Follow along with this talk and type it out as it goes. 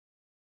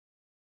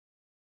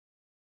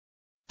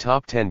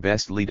Top 10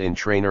 Best Lead-in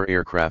Trainer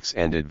Aircrafts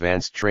and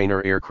Advanced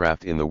Trainer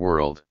Aircraft in the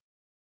World.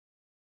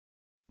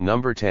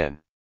 Number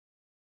 10.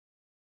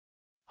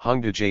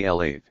 Hongdu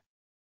JL-8.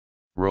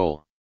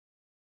 Role: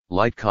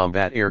 Light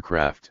Combat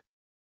Aircraft.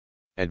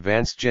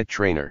 Advanced Jet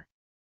Trainer.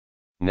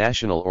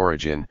 National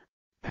origin: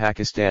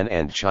 Pakistan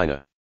and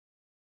China.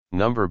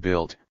 Number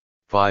built: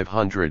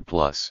 500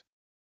 plus.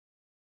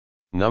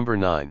 Number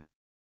 9.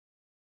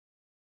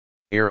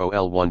 Aero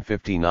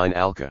L-159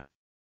 Alca.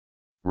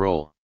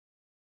 Role: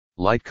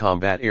 Light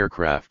Combat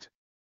Aircraft.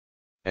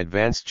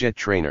 Advanced Jet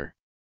Trainer.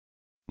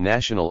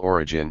 National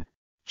origin: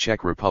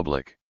 Czech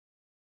Republic.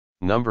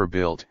 Number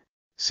built: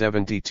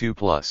 72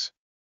 plus.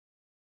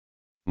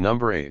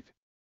 Number 8.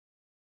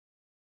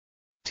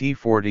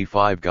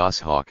 T-45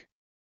 Goshawk.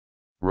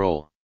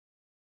 Role: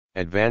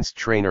 Advanced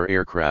Trainer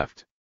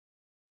Aircraft.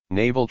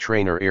 Naval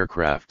Trainer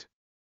Aircraft.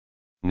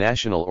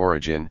 National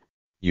origin: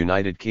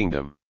 United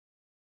Kingdom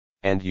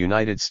and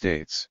United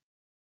States.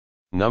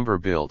 Number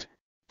built: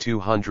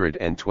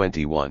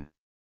 221.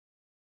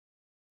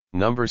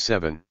 Number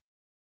 7.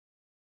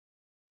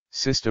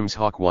 Systems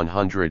Hawk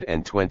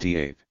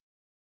 128.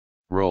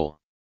 Role: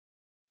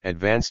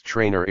 Advanced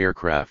Trainer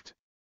Aircraft.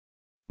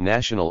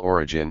 National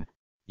origin: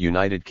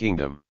 United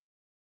Kingdom.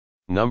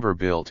 Number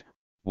built: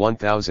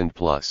 1000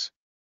 plus.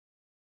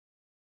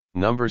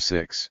 Number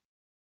 6.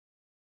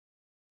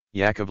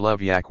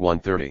 Yakovlev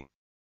Yak-130.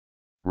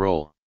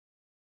 Role: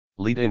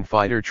 Lead-in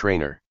Fighter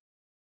Trainer.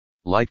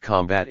 Light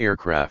Combat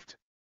Aircraft.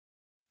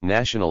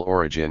 National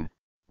origin: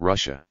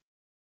 Russia.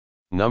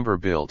 Number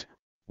built: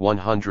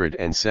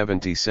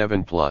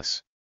 177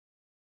 plus.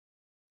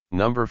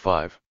 Number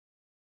 5.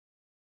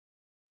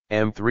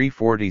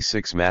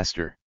 M346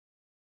 Master.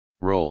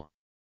 Role: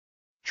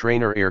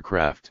 Trainer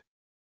Aircraft.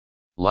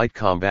 Light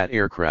Combat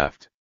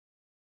Aircraft.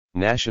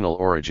 National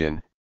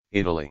origin: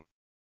 Italy.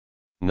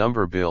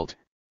 Number built: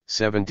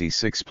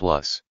 76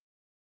 plus.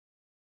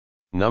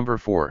 Number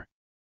 4.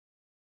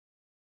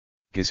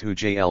 Guizhou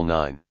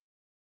JL-9.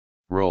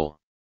 Role: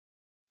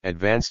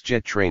 Advanced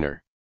Jet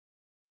Trainer.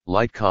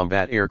 Light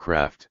Combat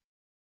Aircraft.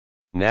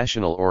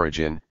 National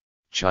origin: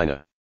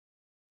 China.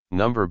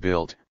 Number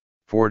built: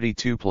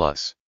 42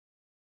 plus.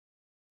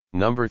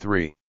 Number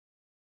 3.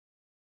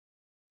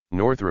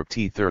 Northrop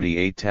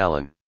T-38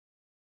 Talon.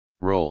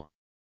 Role: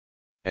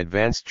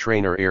 Advanced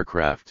Trainer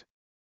Aircraft.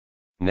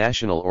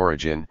 National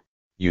origin: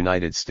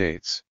 United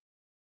States.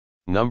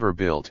 Number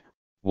built: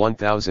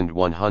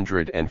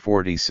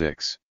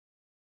 1146.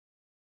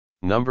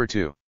 Number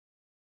 2.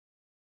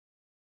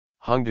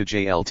 Hongdu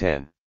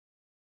JL-10.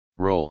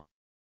 Role: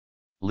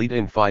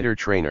 Lead-in Fighter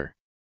Trainer.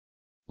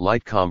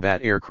 Light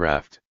Combat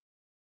Aircraft.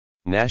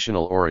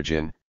 National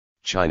origin: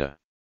 China.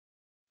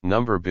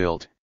 Number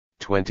built: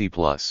 20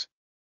 plus.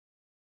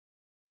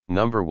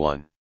 Number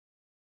 1.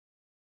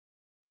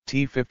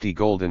 T-50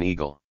 Golden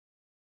Eagle.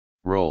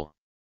 Role: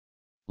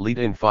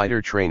 Lead-in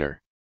Fighter Trainer.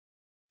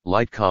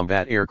 Light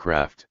Combat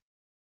Aircraft.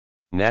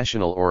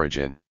 National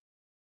origin: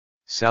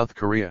 South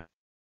Korea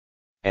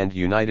and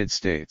United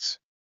States.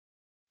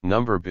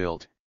 Number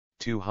built: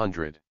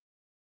 200.